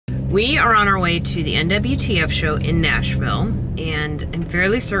We are on our way to the NWTF show in Nashville, and I'm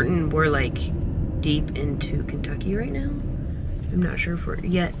fairly certain we're like deep into Kentucky right now. I'm not sure if we're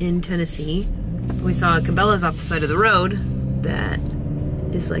yet in Tennessee. We saw Cabela's off the side of the road. That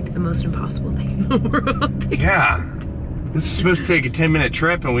is like the most impossible thing in the world. Yeah. This is supposed to take a 10-minute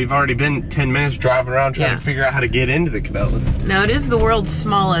trip, and we've already been 10 minutes driving around trying to figure out how to get into the Cabela's. Now, it is the world's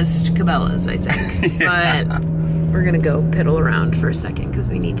smallest Cabela's, I think. Yeah. But we're gonna go piddle around for a second because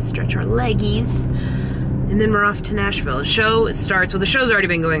we need to stretch our leggies. And then we're off to Nashville. The show starts, well, the show's already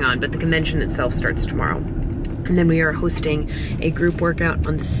been going on, but the convention itself starts tomorrow. And then we are hosting a group workout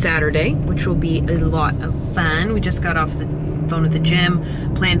on Saturday, which will be a lot of fun. We just got off the phone with the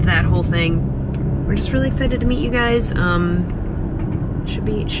gym, planned that whole thing. We're just really excited to meet you guys. Should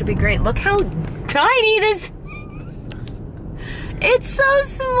be great. Look how tiny this is. It's so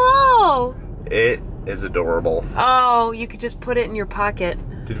small. It is adorable. Oh, you could just put it in your pocket.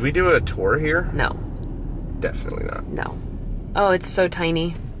 Did we do a tour here? No. Definitely not. No. Oh, it's so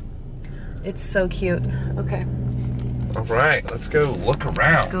tiny. It's so cute. Okay. All right, let's go look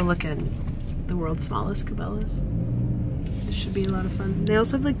around. Let's go look at the world's smallest Cabela's. This should be a lot of fun. They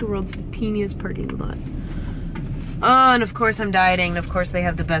also have like the world's teeniest parking lot. Oh, and of course I'm dieting, and of course they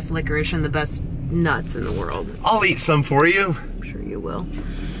have the best licorice and the best nuts in the world. I'll eat some for you. I'm sure you will.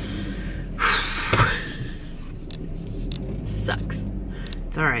 Sucks.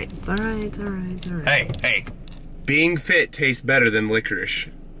 It's alright, it's alright, it's alright, it's alright. Hey, being fit tastes better than licorice.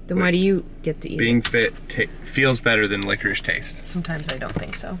 Then why do you get to eat Being it? fit feels better than licorice taste. Sometimes I don't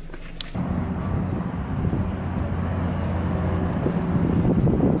think so.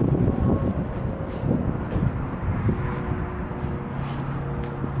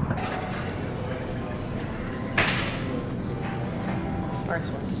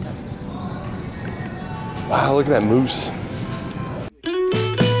 Wow, look at that moose.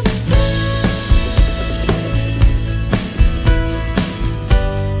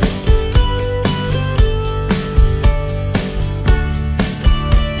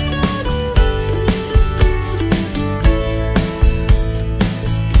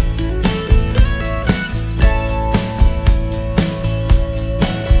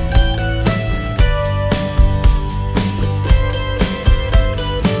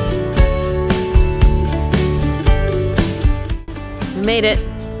 We made it.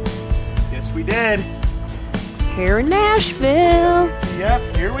 Yes, we did. Here in Nashville.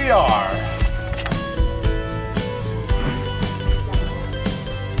 Yep, here we are.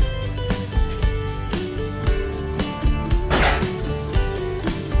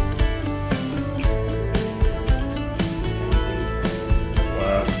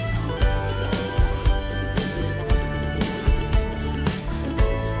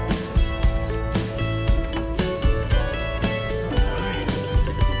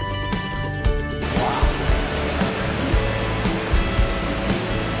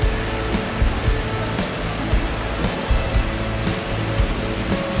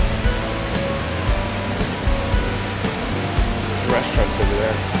 Restaurants over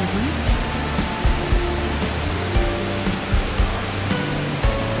there.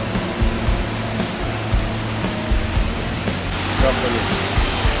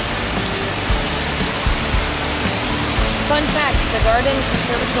 Fun fact, the garden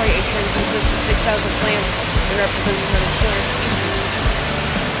conservatory atrium consists of 6,000 plants that represent another killer.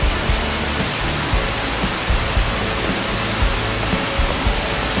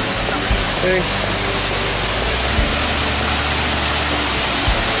 Hey.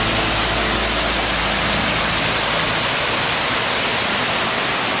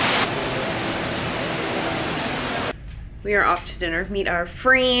 We are off to dinner. Meet our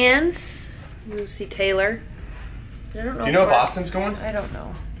friends. We'll see Taylor. I don't know. Do you know if Austin's going? I don't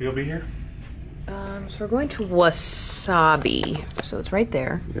know. He'll be here? So we're going to Wasabi. So it's right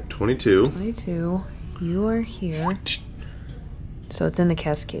there. You got 22. 22. You are here. So it's in the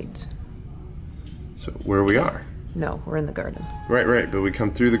Cascades. So where we are? No, we're in the garden. Right, but we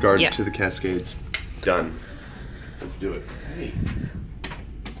come through the garden to the Cascades. Done. Let's do it. Hey.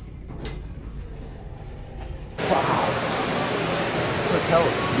 Wow. This hotel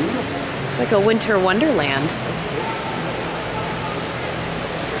is beautiful. It's like a winter wonderland.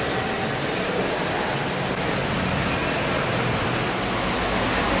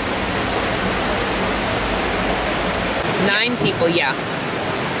 Nine people, yeah.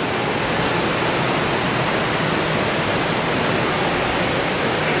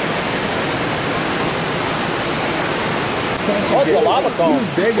 Oh, it's a lava cone.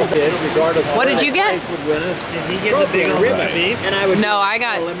 Big regardless. What did you get? Did he get the big rib beef? And I would. No, I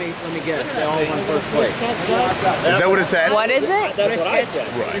got. Let me guess. They all won first place. Is that what it said? What is it? That's what I said.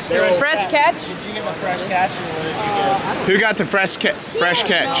 Right. Fresh catch. Did you get the fresh catch? Or what did you get? Who got the fresh catch?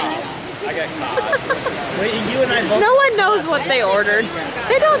 I got cod. Wait, you and I both. No one knows what they ordered.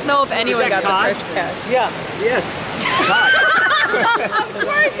 They don't know if anyone got cod? the fresh catch. Yeah. Yes. Cod. Of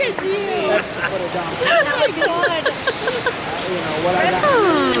course it's you. Oh my god. You know what I got?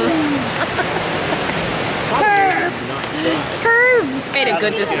 Curbs. I made a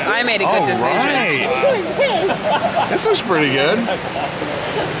good decision. Right. Who is this? This looks pretty good.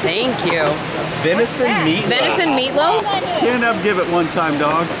 Thank you. Venison meatloaf. Venison meatloaf? Stand up, give it one time,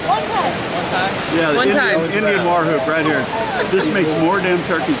 dog. One time. Yeah, the One time. Indian war hoop right here. This makes more damn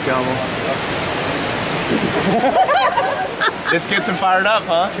turkeys gobble. This gets him fired up,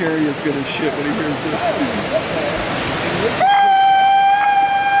 huh? Terry is gonna shit when he hears this.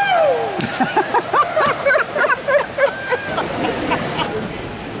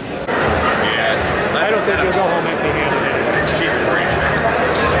 I don't think you'll go home empty-handed. She's great.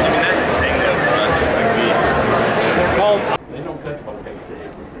 I mean, that's the thing though for us. They're called. They don't cook on cake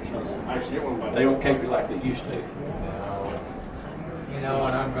they don't cake it like they used to. You know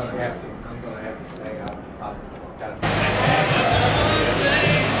what? I'm gonna have to say I've got to.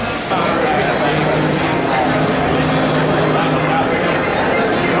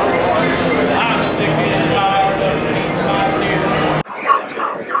 I'm sick and tired of eating my beer.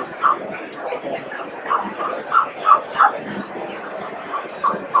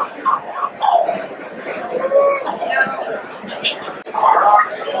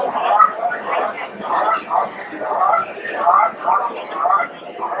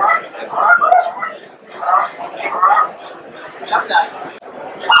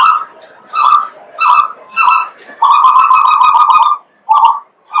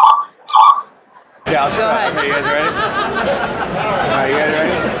 Yeah, I'll try. Okay, you guys ready? Alright, you guys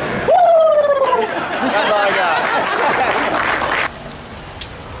ready? That's all I got.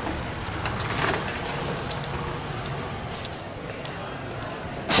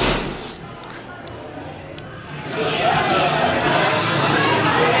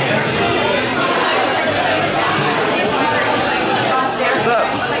 What's up?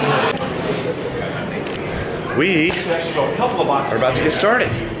 We are about to get started.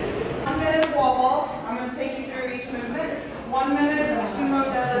 1 minute of wall balls. I'm going to take you through each movement. 1 minute of sumo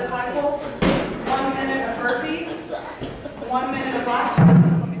deadlift high pulls. 1 minute of burpees. 1 minute of box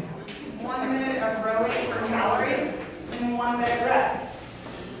jumps. 1 minute of rowing for calories. And 1 minute rest.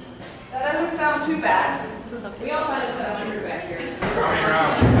 That doesn't sound too bad. We all had a set up your back here.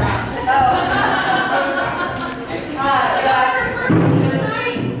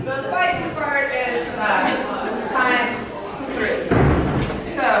 The spiciest part is times 3.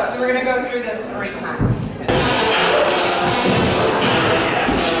 So we're going to go through this 3 times.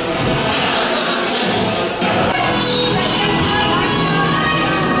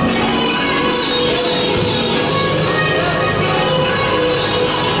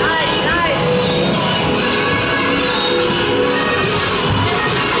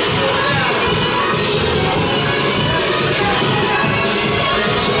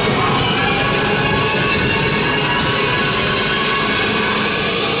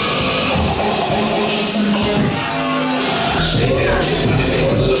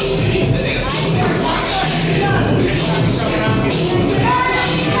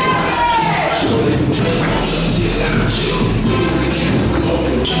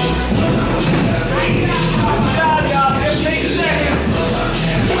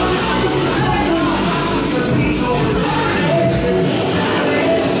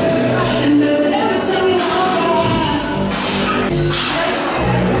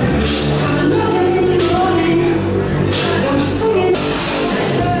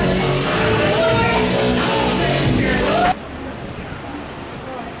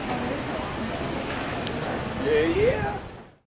 Yeah.